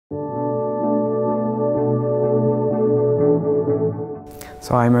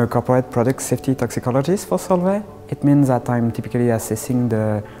So I'm a corporate product safety toxicologist for Solvay. It means that I'm typically assessing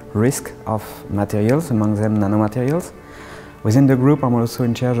the risk of materials, among them nanomaterials. Within the group, I'm also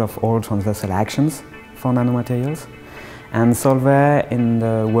in charge of all transversal actions for nanomaterials. And Solvay, in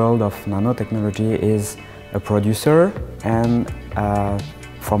the world of nanotechnology, is a producer and a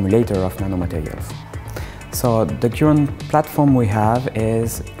formulator of nanomaterials. So the current platform we have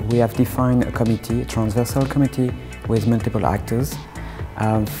is we have defined a committee, a transversal committee with multiple actors.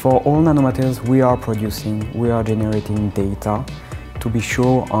 For all nanomaterials we are producing, we are generating data to be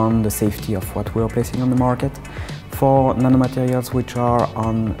sure on the safety of what we are placing on the market. For nanomaterials which are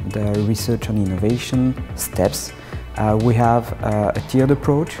on the research and innovation steps, we have a tiered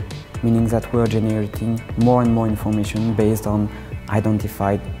approach, meaning that we are generating more and more information based on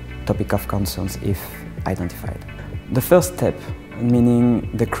identified topic of concerns, if identified. The first step,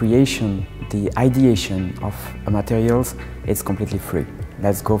 meaning the creation, the ideation of materials, is completely free.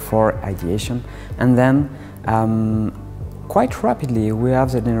 Let's go for ideation. And then, quite rapidly, we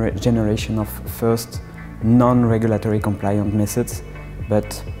have the generation of first non-regulatory compliant methods,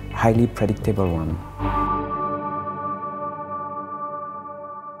 but highly predictable one.